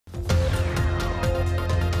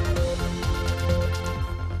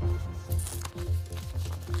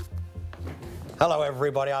Hello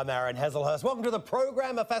everybody, I'm Aaron Heslehurst. Welcome to the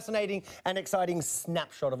program, a fascinating and exciting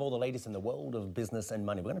snapshot of all the latest in the world of business and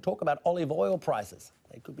money. We're going to talk about olive oil prices.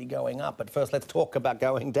 They could be going up, but first let's talk about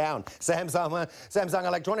going down. Samsung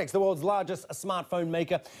Electronics, the world's largest smartphone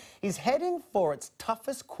maker, is heading for its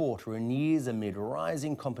toughest quarter in years amid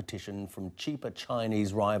rising competition from cheaper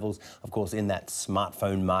Chinese rivals, of course, in that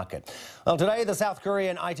smartphone market. Well, today the South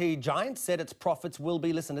Korean IT giant said its profits will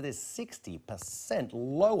be, listen to this, 60%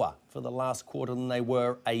 lower for the last quarter than they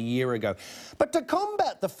were a year ago. But to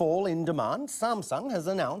combat the fall in demand, Samsung has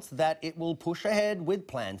announced that it will push ahead with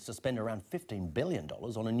plans to spend around $15 billion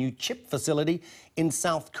on a new chip facility in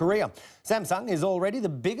South Korea. Samsung is already the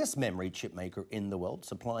biggest memory chip maker in the world,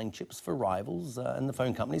 supplying chips for rivals and the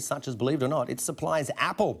phone companies such as, believe it or not, it supplies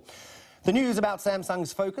Apple. The news about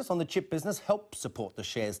Samsung's focus on the chip business helped support the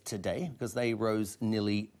shares today because they rose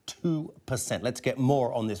nearly 2%. Let's get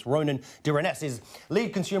more on this. Ronan de Renesse is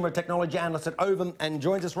lead consumer technology analyst at Ovum and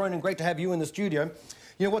joins us. Ronan, great to have you in the studio.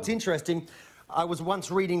 You know, what's interesting, I was once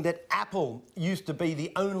reading that Apple used to be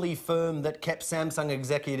the only firm that kept Samsung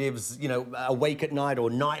executives, you know, awake at night, or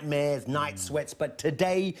nightmares, night sweats. But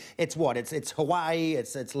today, it's what? It's Huawei,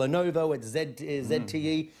 it's Lenovo, it's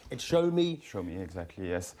ZTE, it's Xiaomi. Xiaomi, exactly,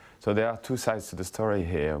 yes. So there are two sides to the story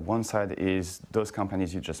here. One side is those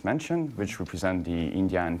companies you just mentioned, which represent the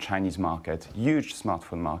India and Chinese market, huge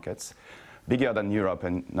smartphone markets, bigger than Europe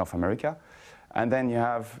and North America. And then you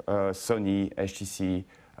have Sony, HTC,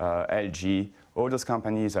 LG. All those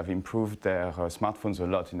companies have improved their smartphones a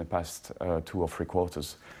lot in the past 2 or 3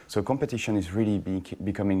 quarters. So competition is really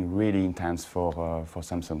becoming really intense for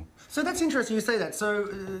Samsung. So that's interesting you say that.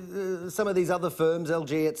 So some of these other firms,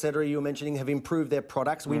 LG, etc., you were mentioning, have improved their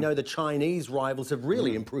products. We know the Chinese rivals have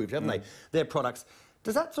really improved, haven't they, their products.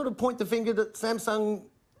 Does that sort of point the finger that Samsung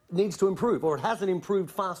needs to improve, or it hasn't improved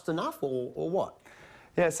fast enough, or what?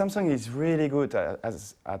 Yeah, Samsung is really good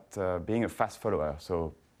at being a fast follower.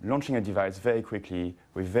 So launching a device very quickly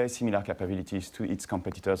with very similar capabilities to its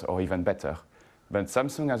competitors or even better. But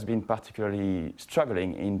Samsung has been particularly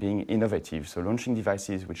struggling in being innovative, so launching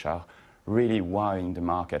devices which are really wowing the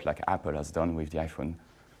market like Apple has done with the iPhone.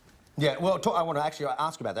 Yeah, well, I want to actually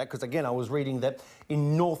ask about that because, again, I was reading that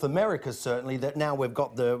in North America, certainly, that now we've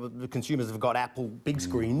got the consumers have got Apple big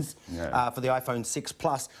screens for the iPhone 6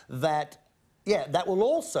 Plus, that yeah, that will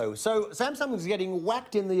also. So Samsung is getting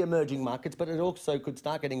whacked in the emerging markets, but it also could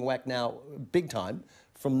start getting whacked now big time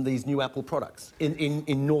from these new Apple products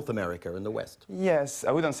in North America and the West. Yes,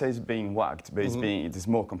 I wouldn't say it's being whacked, but there's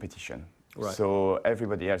more competition. Right. So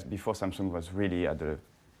everybody else, before Samsung was really at the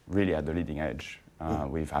leading edge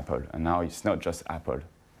with Apple, and now it's not just Apple.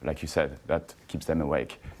 Like you said, that keeps them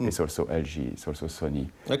awake. It's also LG, it's also Sony,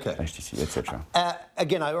 HTC, etc.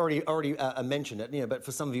 Again, I already mentioned it, you know, but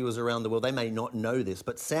for some viewers around the world, they may not know this,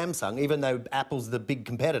 but Samsung, even though Apple's the big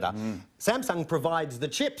competitor, Samsung provides the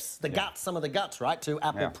chips, the guts, some of the guts, right, to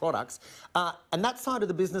Apple products. And that side of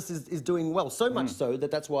the business is doing well, so much so that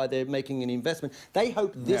that's why they're making an investment. They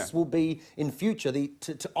hope this will be, in future,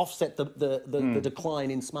 to offset the decline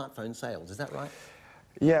in smartphone sales. Is that right?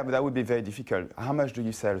 Yeah, but that would be very difficult. How much do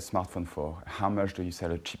you sell a smartphone for? How much do you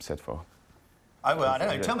sell a chipset for? I don't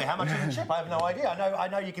know. Tell me, how much is a chip? I have no idea. I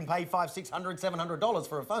know you can pay $500, $600, $700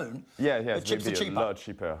 for a phone. Yeah, the chips are cheaper.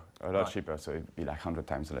 A lot cheaper, so it'd be like 100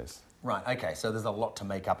 times less. Right, okay, so there's a lot to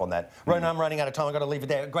make up on that. Ronan, I'm running out of time. I've got to leave it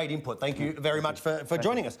there. Great input. Thank you very much for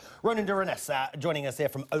joining us. Ronan de Renesse joining us there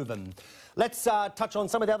from Ovum. Let's touch on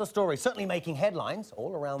some of the other stories, certainly making headlines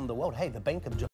all around the world. Hey, the Bank of